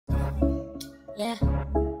Yeah.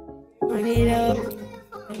 Run it up.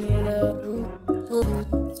 Run it up.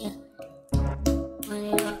 Yeah. Run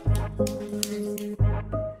it up.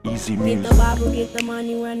 Easy Get music. the Bible, get the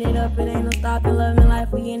money, run it up. It ain't no stopping, loving life,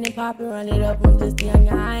 we getting it poppin', run it up. I'm just young,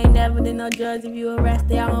 I ain't never did no drugs. If you arrest,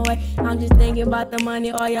 stay out my way. I'm just thinking about the money,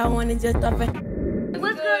 all y'all want is just stuff it.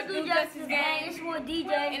 What's good, do Justice Gang? It's your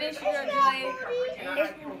DJ. And it's your Joy.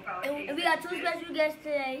 And we got two special guests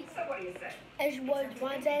today. It's your boy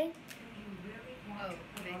Javonta.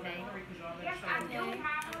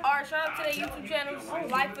 Alright, shout out to the YouTube channel,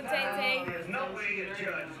 Life for Taytay.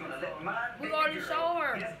 We already showed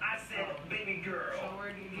her.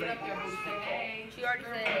 She already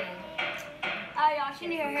said hey. Alright, y'all, she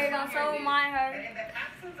need her hair done, so remind her.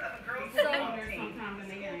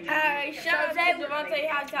 Alright, shout out to Javonta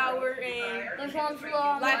Hightower and Go show them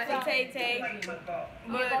slow. Life for Taytay.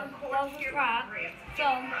 Go subscribe. So,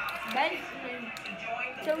 basically,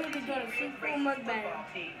 so we be doing a seafood mukbang.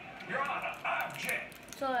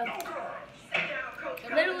 So,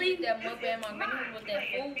 Literally, that mukbang, my video with that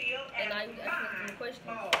food, and I asked him some questions.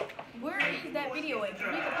 Where is that video at? We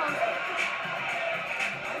need to post it.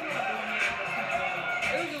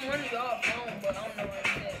 It was in one of y'all phone, but I don't know where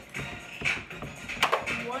it's at.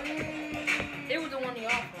 It was in one of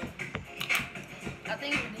y'all phone. I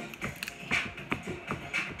think it was.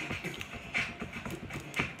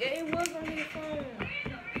 Yeah, it was on his phone.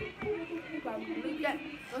 You probably believe that.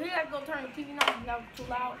 So he had to go turn the TV off because that was too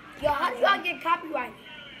loud. yo, how do y'all get copyrighted?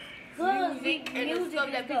 Music and the music stuff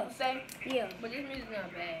and that people stuff. say. Yeah. But this music's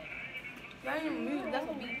not bad. That ain't even music, that's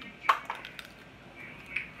what be.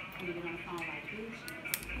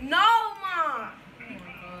 No, Mom! Oh my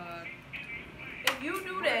God. If you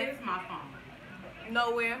do that, it's my phone.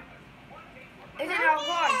 Nowhere. It's in our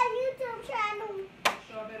car. YouTube channel.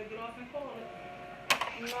 So I better get off and call it.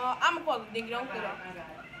 No, I'm gonna call it Diggy, don't get off. I got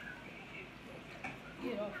it.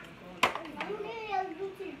 Get off. You need a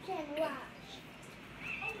YouTube channel. Watch.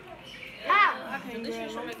 How? I can't this shit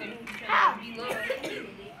should make a YouTube How? channel. Be love.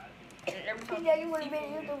 And every time TJ, you would have made a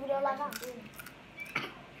YouTube video like that.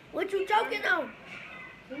 What you choking on?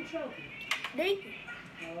 Who choking? Dinky.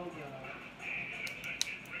 Oh, God.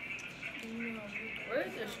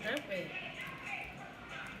 Where's the shrimp at?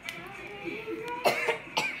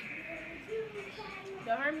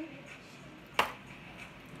 Y'all heard me?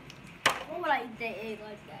 Why would I eat that egg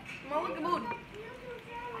like that? Mom, look at booty.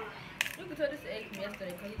 You can tell this egg from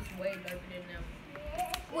yesterday because it's way darker than now.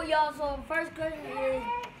 Well, y'all, so the first question is,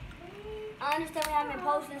 I understand we haven't been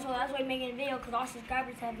posting, so that's why we're making a video, because our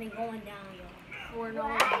subscribers have been going down, y'all. For no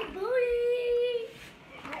reason. Hey, booty.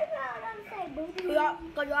 I don't say booty.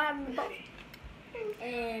 Because y'all haven't been posting.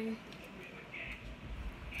 And,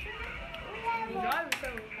 Y'all haven't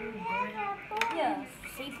said what we were doing. yeah,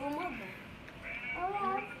 seafood mukbang.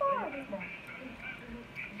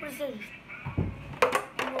 What's this?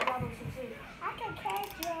 I can catch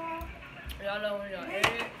you. Y'all know when y'all edit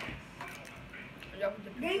it, y'all put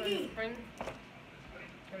the picture in the spring.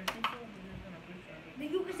 For the seafood, we're just gonna picture it. Then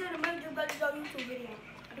you can send a message about your YouTube video.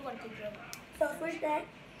 I do want to picture it. So switch that.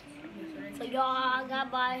 So y'all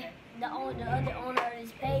got by the other owner of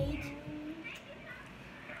this page.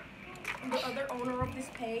 The other owner of this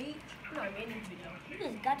page. No, I made this video. You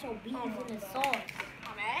just got your beans in the sauce.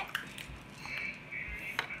 I'm at.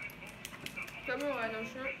 Tell me why no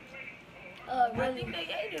shrimp. I Really? think they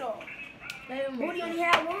ate it all. Booty only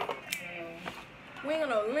had one? We ain't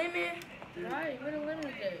got no lemon. Right, where the lemon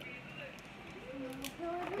is at?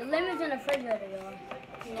 The lemon's in the refrigerator, y'all.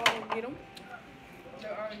 You all get them.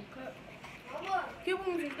 They're already cut. Keep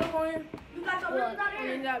them some stuff on here. You got your Look, and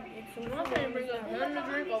then that some I'm saying bring us nothing to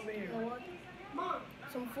drink over here.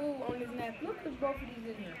 Some food on this napkin. Look, there's both of these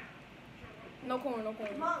in here. No corn, no corn.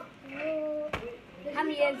 How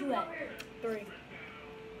many eggs you had? 3.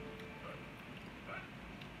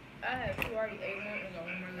 I had 2 already, ate one and got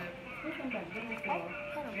one more left. Who's come back? Give me 4.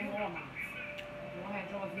 In Walmart. I had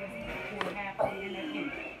yours yesterday. 4.5 in that thing.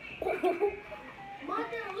 Mom,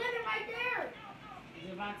 there's a lemon right there.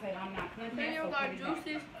 Javonta, I'm not cleaning Then that, you so got put it back.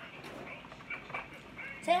 juices.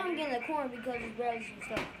 Say I'm getting the corn because it's barely some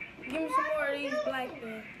stuff. Give me some more of these black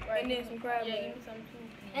things. Right. And then some crab legs. Yeah, give me some too.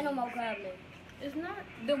 And no more crab legs. It's not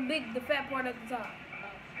the fat part at the top.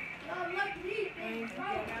 Y'all like meat. I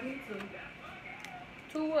need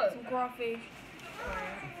 2 what? Some crawfish.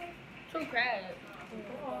 2 crabs.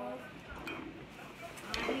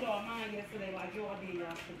 I ate all mine yesterday while y'all did. Y'all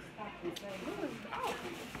should stop and say,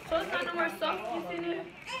 So it's not no more sausages in there?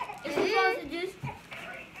 It's some sausages.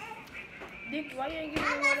 Dick, why you ain't giving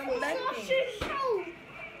me one of them black things?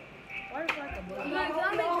 Why is it like a bug?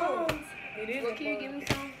 Y'all It is. Well, can you give me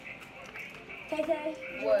some? Taytay.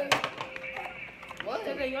 What? What?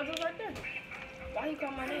 Take your juice right there. Why he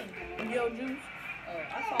call my name? Yo juice. Oh,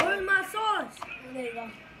 I saw Where's it. my sauce? There you go.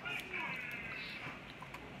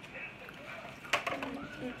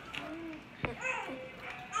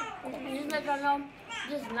 Just make sure know,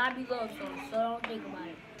 this is not be love sauce, so don't think about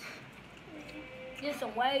it. There's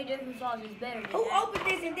some way different sauces better than Who that. opened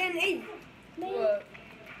this and then ate? What?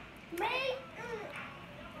 Me.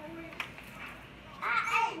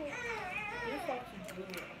 I ate it. This sauce is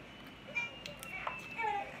good.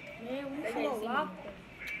 Man, we They so didn't see locked. me.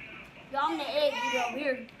 Yo, I'm the egg eater over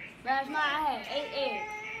here. Last night I had 8 eggs.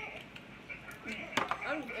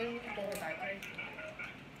 I'm just eating this thing like crazy.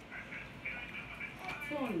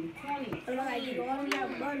 20. I like it all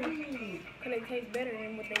that butter. Cause they taste better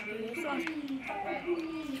than what they do in sauce. Right.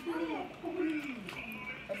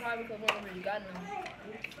 Or probably because one already got none.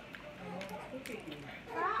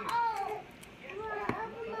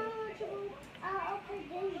 I opened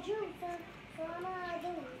this juice, so I'm not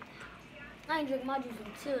doing it. I ain't drink my juice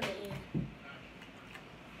until the end.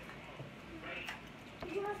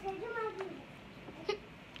 You must say, do my juice.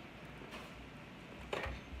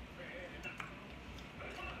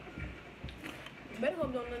 You better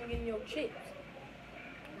hope don't nothing get in your chips.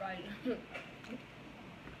 Right.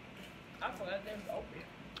 I forgot them was open.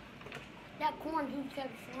 That corn juice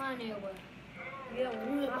kept flying everywhere. Yeah,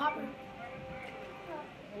 when we were popping.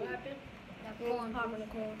 What What happened? That We were corn popping the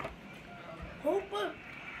corn. Hooper.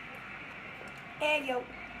 Egg yolk.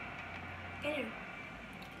 In here.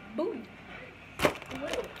 Booty.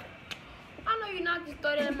 I know you not just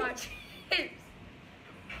throw that in my chips.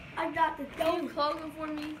 I got the You dough. closing for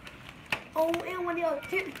me? Oh, and one of your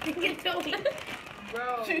chips to get to me.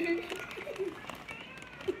 Bro.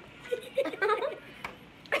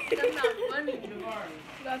 That's not funny.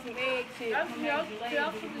 Got some egg chips. I'm gonna do a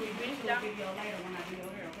video later when I do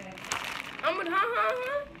her, okay? I'm gonna,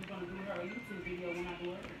 huh? You're gonna do her a YouTube video when I do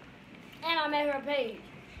her. And I made her page.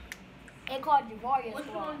 It called Javaria What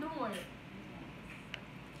you Squad. gonna do on it?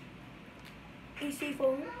 Eat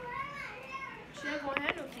seafood. She ain't gonna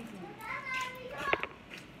have no seafood.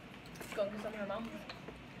 She's gonna get some of her mama.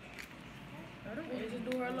 I don't know. Just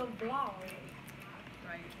do her little vlog.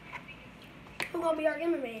 Right. Who gonna be our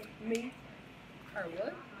cameraman? Me. Her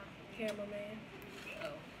what? Cameraman. Oh.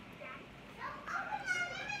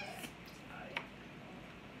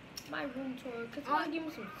 My room tour. Could you give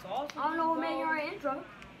me some sauce? I don't know who made your intro.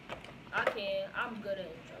 I can. I'm good at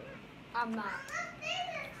intro. I'm not.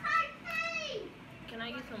 Can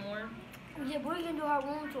I get some more? Yeah, but we can do our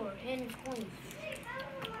room tour in Queens.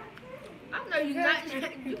 I know you not.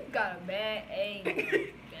 You got a bad angle.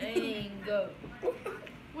 Angle.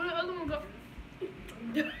 Where the other one go?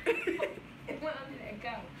 It went under that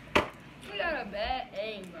couch. You got a bad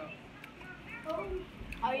aim, bro.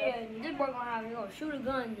 Oh yeah, this boy gonna have, you know, shoot a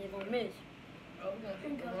gun and it's gonna miss. Oh, we're gonna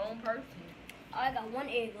shoot the wrong person. I got 1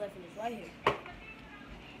 egg left in this right here.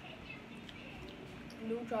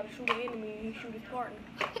 Dude try to shoot an enemy and he shoot his partner.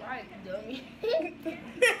 Right, dummy.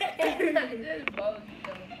 This is bogus,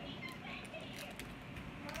 dummy.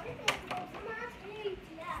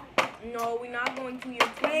 No, we're not going to your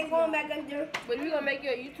I ain't going back under. But we're gonna make you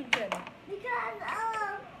a YouTube channel. Because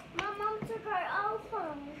my mom took her old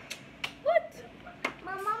phone. What?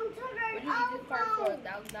 My mom took her What did you get old this part for phone.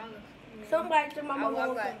 $1,000? Somebody took my I mom was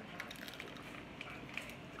old like, phone.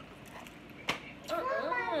 You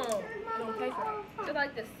don't pay for that. Just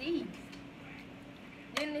like the seeds.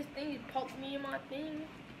 Then this thing just poked me in my thing.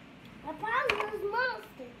 I probably was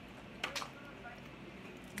monster.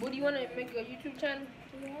 What do you want to make a YouTube channel?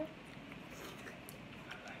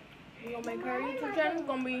 We're gonna make her YouTube channel. It's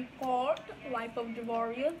gonna be called Life of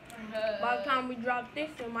Javaria. By the time we drop this,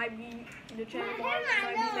 it might be the channel might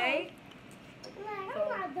be made.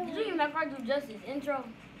 Did you even make her do justice intro?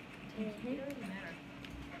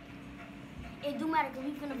 It do matter because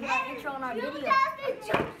we finna put our intro on our video.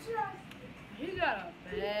 You got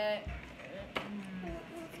a bad.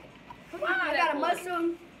 I got a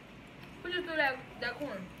mushroom. Who just threw that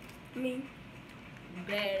corn? Me.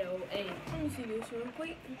 Bad old egg. Let me see this real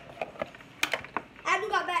quick. I do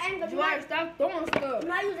got bad anger. Javaria, stop throwing stuff.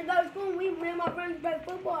 When I used to go to school, me and my friends play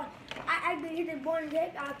football. I actually hit this boy in the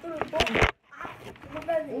head. I threw the ball.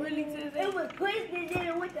 Because Really to his head? it was twisted and then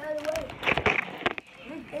it went the other way.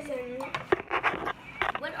 Listen,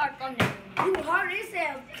 What our thumbnail? you hurt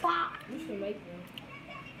yourself. Pop. You should make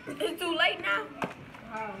them. It's too late now.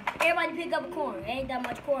 Everybody pick up a corn. Ain't that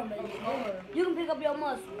much corn, but you can pick up your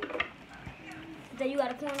muscle. So you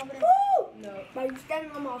got a corn over there? Woo! No. But you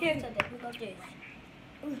standing on my Here, feet. take that. Pick up this.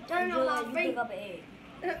 You standing on You my pick feet. up an egg.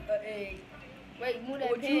 An egg. Wait, move that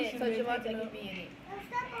What you pen Oh, so should be Javonta picking Uh, can up. be in it.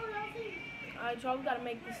 Alright, y'all, we gotta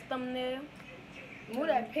make this thumbnail. Move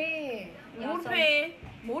that pan. Move the pan.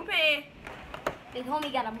 Move the pan. This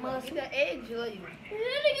homie got a muscle. Get the edge of you.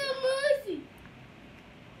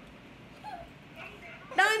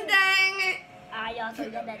 Dun dang. Alright, y'all, so we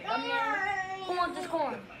got that done now. Who wants this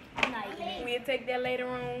corn? I'm not eating it. We'll take that later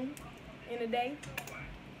on in the day.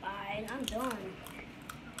 Alright, I'm done.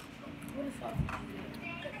 What the fuck?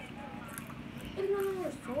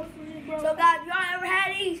 So guys, y'all ever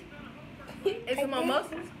had these? It's in my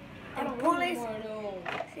muscles. And pullets?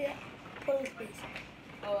 See that? Pullets, please.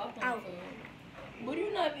 Oh, I Out. But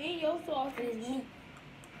you not eating your sausage. It's meat.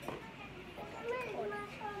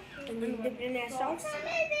 And then dip it in that sauce.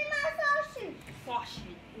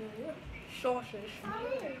 Sausage. Sausage.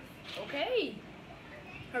 Okay.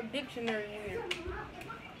 Her dictionary weird.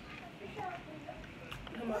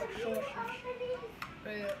 Come on, sausage.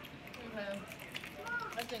 Yeah. Okay.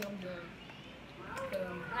 I think I'm done.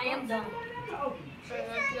 I am done.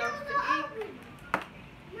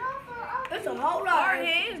 It's a whole lot. Our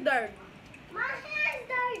hands dirty. My hand's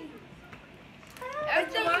dirty.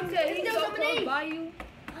 Every time I tell you, It's so still close some by you.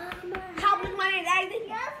 How was my hand acting?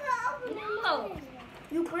 No.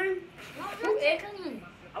 You clean? Who is clean?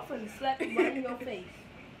 I'm finna slap you right in your face.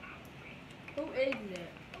 Who is that?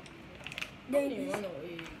 I don't even want no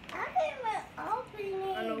egg.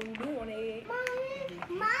 I know who do want an egg.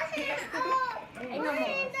 Ain't no more.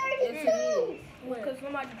 Yes, it is. Because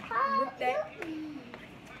somebody ripped that.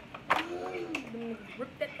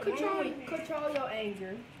 Rip that. Control your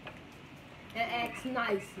anger and act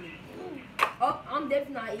nicely. Oh, I'm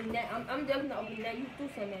definitely not eating that. I'm definitely not opening that. You threw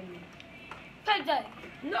something at me. Taytay.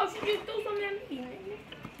 No, she just threw something at me.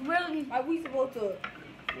 Really? Are we supposed to?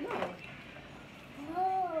 No.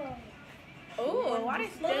 Oh, why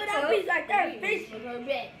Look at that piece right there, fish. Look her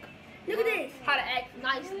back. Look at this. How to act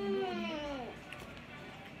nicely.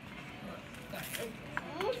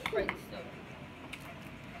 Great stuff.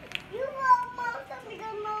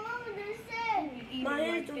 My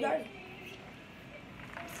hand's too dirty.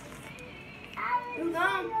 You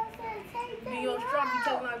done? Be your strong, you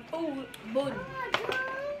taking like food. Booty.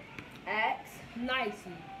 Act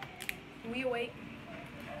nicely. We awake.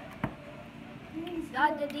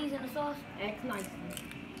 Y'all did these in the sauce? Act nicely.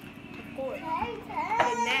 Of course.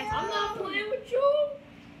 Nasty. I'm not playing with you.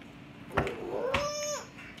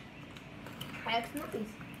 Act nice.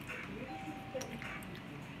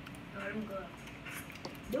 I'm good.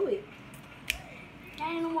 Do it.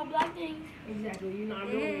 Ain't no more black things. Exactly. You're not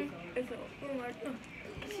doing it. It's a right there.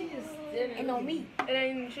 She just didn't. Ain't no meat. It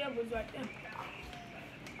ain't in the shell, but it's right there.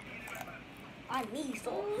 I need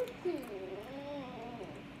sauce.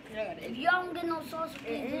 If y'all don't get no sauce with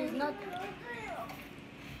these, there's nothing.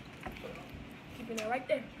 Keeping it right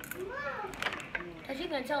there. Cause she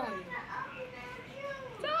been telling me.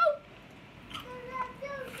 No.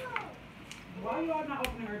 Why y'all not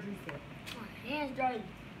opening her juice up? My hands dirty.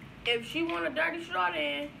 If she want a dirty straw,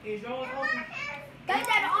 then Is yours open? That's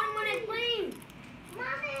the only one that's clean.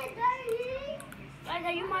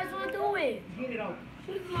 Taytay, you might as well do it. Get it open.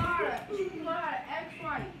 She learned how to act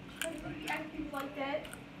right. She act people like that.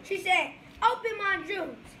 She said, open my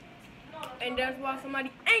juice. and that's why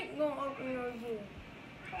somebody ain't gonna open your juice.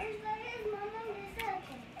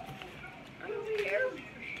 I don't be here.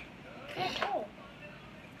 Oh.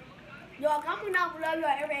 Y'all, comment down below y'all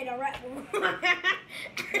ever ate a rat before.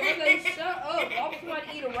 Nigga, shut up. Why would somebody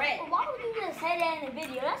eat a rat? Why would you just say that in the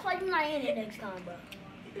video? That's why you're not in it next time, bro.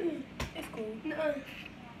 It's cool. Nuh-uh.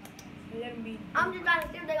 Let them be. I'm just trying to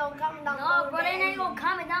see if they gonna comment down No, below. bro, they ain't gonna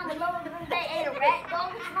comment down below if they ate a rat,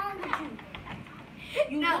 dog. What's wrong with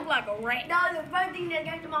you? You No. look like a rat. That was the first thing that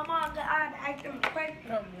came to my mind, cause I had to ask them a question.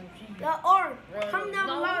 So, Or, comment down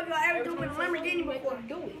below if y'all ever do with a Lamborghini before.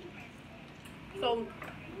 Do it. so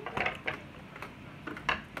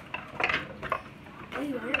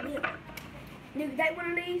Nigga, take one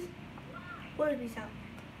of these. What is this out?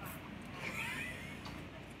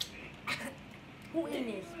 Who eating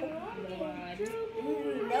this? Nobody.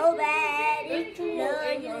 Nobody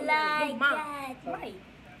love you like Mom. that. Right.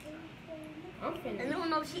 I'm And finished. they don't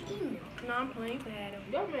know she eating it. no, I'm playing for Adam.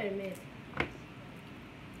 Y'all made a mess. I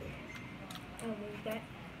don't need that.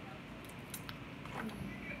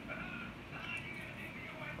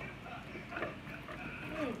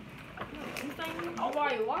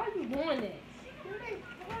 Alright, why are you doing that?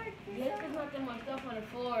 Yes, there's nothing much stuff on the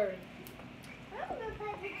floor.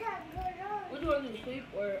 What do you want to do, sweep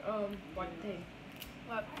or wipe the table?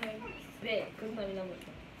 Bed, because nothing on the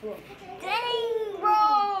floor. Dang,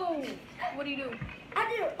 bro. What do you do? I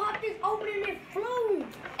didn't pop this open and it flew.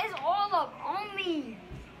 It's all up on me.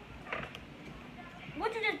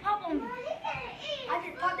 What you just pop them? I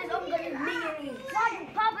just popped this open because it's meat in it. Why you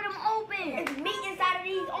popping them open? It's meat inside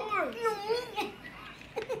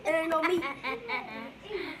meat.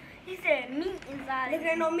 He said meat inside. Look, it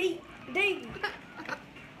ain't no meat. Dig.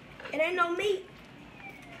 It ain't no meat.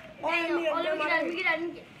 All the meat up there, my Let me get that.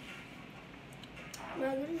 No,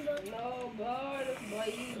 this is a- No, God,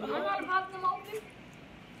 boy. I'm not popping them open.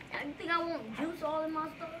 You think I want juice all in my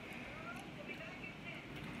stuff?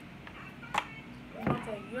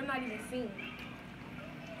 Javonta, you're not even seen.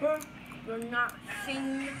 Huh? You're not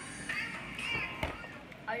seen.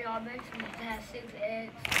 Oh, y'all bet you to have 6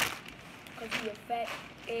 eggs. Because you're a fat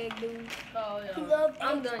egg dude. Oh, He loves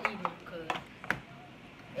I'm eggs. done eating because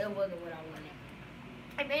it wasn't what I wanted.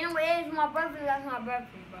 If ain't no eggs for my birthday, that's my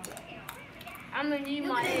birthday, bro. I'm gonna need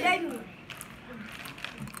Look my at this eggs. baby.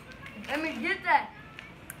 Let me get that.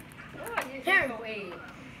 Oh, I just Here. ate no eggs.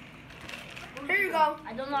 Here you go.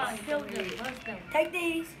 I don't know how to filter them. Bust them. Take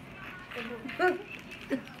these. You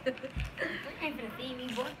ain't finna feed me,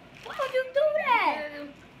 boy. Why would you do that?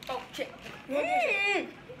 Oh, shit.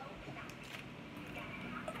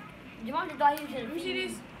 Javonta thought he was gonna Let me see feed me.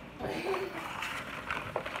 this.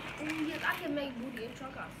 Yes, I can make booty and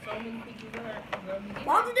truck out so many pictures of her.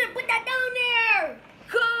 Why would you just put that down there?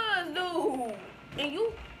 Cuz, dude. And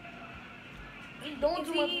you? He's doing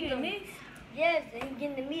too much eating with them. this? Yes, and he's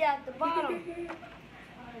getting the meat out the bottom.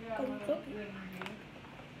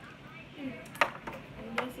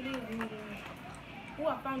 Yes, it is. Oh,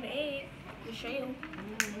 I found the egg. The shell.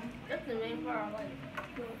 That's the main part I like.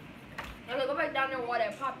 Now look, go back down there with all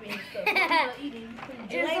that popping and stuff. I'm not eating.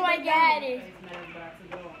 Just like that is.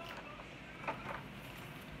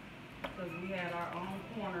 Because we had our own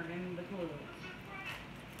corner in the club.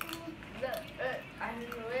 I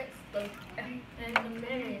know it. Stuff. And the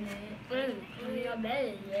mayonnaise. Your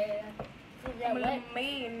belly, yeah. Is that wet?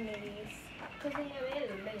 Mayonnaise. Cause in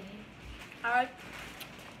your belly. Alright.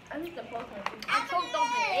 I need to post my food. I choked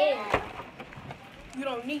off the egg. You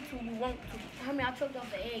don't need to, you want to. I mean, I choked off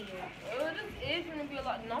the egg. Yeah. This is gonna be a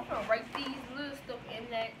lot. No, I'm gonna write these little stuff in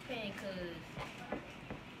that pan, cause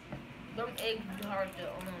them eggs be hard to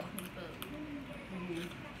keep up.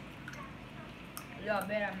 Y'all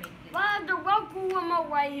bet I make this. Why is the Roku remote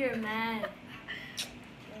right here, man?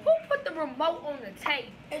 Who put the remote on the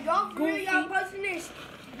tape? Is y'all for real, y'all posting this?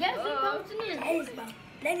 Yes, he posted it. Hey, bro.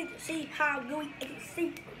 They need to see how good we can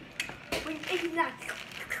see. We eat not.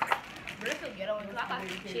 But it's a ghetto, cause I got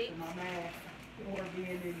some chicks. My mask or being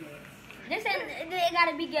in there. This ain't, it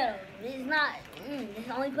gotta be ghetto. It's not, it's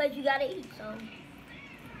the only place you gotta eat, so.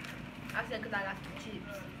 I said cause I got some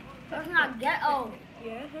chips. That's not ghetto.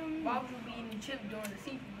 Yeah. Why would you be eating chips during the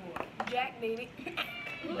seafood board? Jack did it.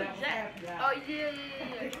 Who That is was Jack? Happy Hour. Oh yeah.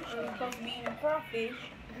 You're supposed to be eating crawfish.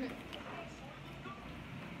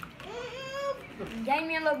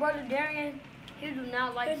 Damien, little brother Darian, he do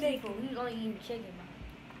not like seafood. He's only eating chicken.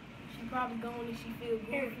 She probably gone and she feel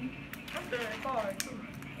good. I'm feeling hard too.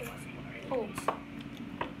 Oh.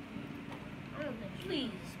 Please.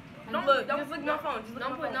 Don't look. Don't look at my phone. Just look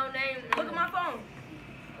Don't at my put phone. no name. Look at my phone.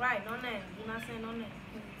 Right, no name. You're not saying no name.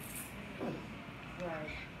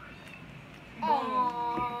 Right.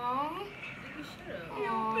 Aww. You should have.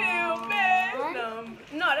 Aww. Feel bad.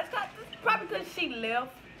 No, that's probably because she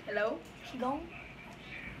left. Hello? She gone?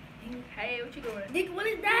 Hey, what you doing? Dick, what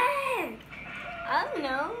is that? I don't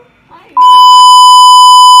know.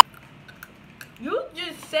 You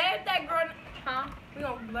just said that, girl. Huh? We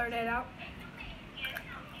gonna blur that out.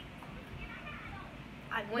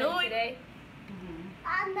 I knew it. Today.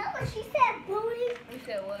 I know what she said, booty. You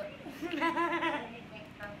said what?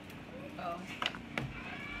 Oh.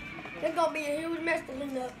 There's gonna be a huge mess to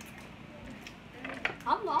clean up.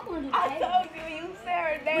 I'm gonna do I that. told you, you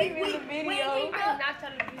said her name in the video. we- I'm not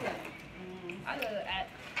trying to do that. I gotta act.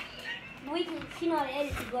 She know how to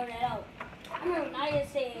edit to blur that out. I remember Naya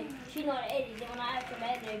said she know how to edit. Then when I asked her to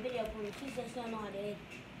edit a video for me, she said she don't know how to edit.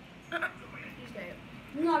 You said.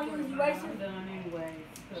 You know how to use I'm erasers? done anyway.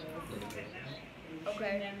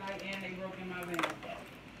 Okay. That night and they broke in my van.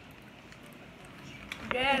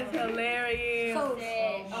 That's hilarious. So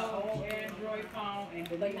So my old Android phone and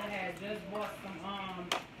Delina had just bought some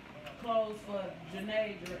clothes for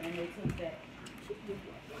Janasia and they took that.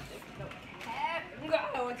 I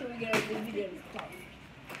don't want to get this video to talk.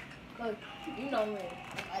 Cause you know me.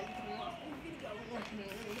 I just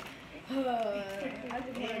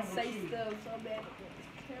want to say stuff so bad.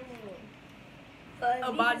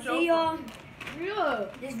 About see y'all. Yeah.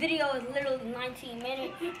 This video is literally 19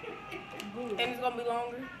 minutes. And it's gonna be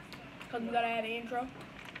longer. Cause we gotta add an intro.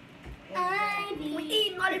 We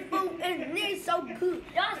eating all this food and it's so good.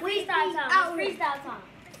 Y'all, it's We freestyle eat time. out It's freestyle time.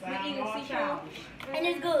 Sound eating all seafood. childish. And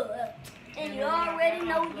it's good. And you already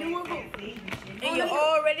know you a who. And you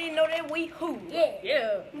already know that we who. Yeah.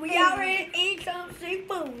 Yeah. We already eat some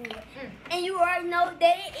seafood. And you already know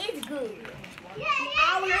that it is good.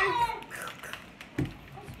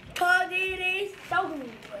 Cause it is so good.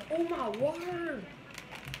 Oh my word.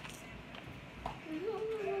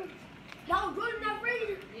 Y'all good in that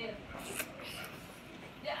freezer?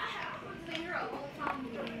 Yeah, I was in here a long time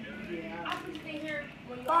ago. I was in here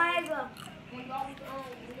when 5 days ago. when y'all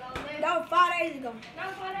left. That was 5 days ago. That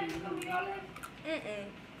was 5 days ago when y'all left.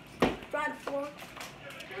 Friday before.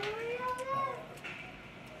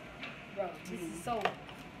 Bro, this is so.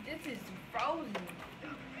 This is frozen.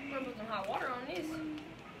 I'm gonna put some hot water on this.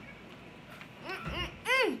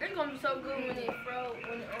 It's gonna be so good when it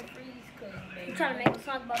unfreeze, cause I'm baby. trying to make a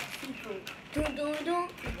song about the seafood.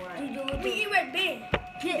 We eat right there.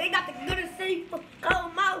 Yeah. They got the goodest seafood.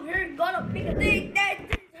 Come out here, gonna pick a thing that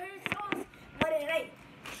this her sauce. But it ain't.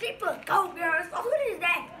 She put coke in her sauce. What is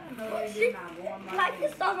that? Like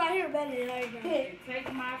this sauce right here better than everything.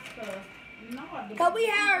 Take my stuff. You know I do. Cause we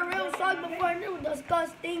had a real sauce before and it was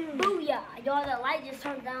disgusting. Booyah. Y'all, the light just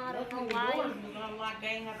turned down. I don't know why. Doors was unlocked. They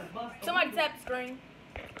ain't have to bust. Somebody tap the screen.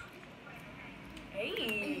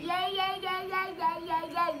 Hey. Yeah.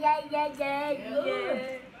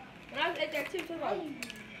 When I was at that tip, I was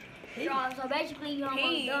like, So basically, you almost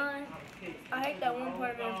Hey. done. I hate that one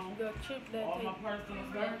part of the chip that All my they. personal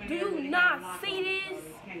stuff and Do you everything not got see this?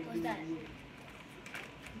 Can't What's do that? it.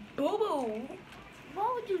 Boo boo. Why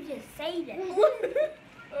would you just say that?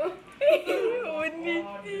 Wouldn't it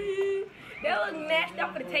be? That look nasty.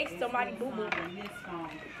 I'm gonna taste somebody boo boo.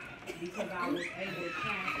 Because I was able to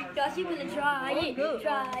transfer. Y'all, she gonna try it. Good.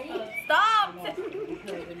 Try it. Stop.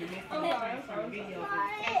 Because in the midst of transferring videos,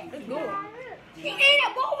 It's good. She ate a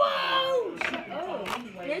boo-boo!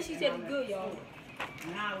 Yeah, she said it's good, y'all.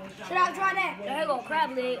 Should I try that? There you go,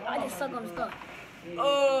 crab leg. I just suck on the stuff.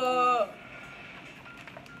 Oh.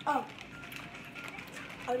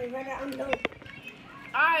 I mean, right now, I'm done.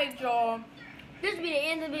 Alright, y'all. This will be the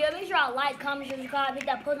end of the video. Make sure y'all like, comment, share, subscribe, hit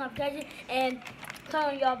that post notification, and turn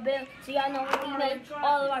on y'all bell so y'all know when we make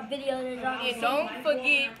all of our videos. And And don't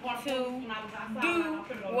forget to do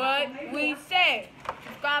what we said.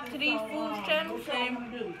 Subscribe to these fools channels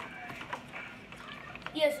and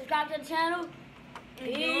yeah, subscribe to the channel.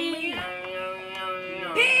 yeah.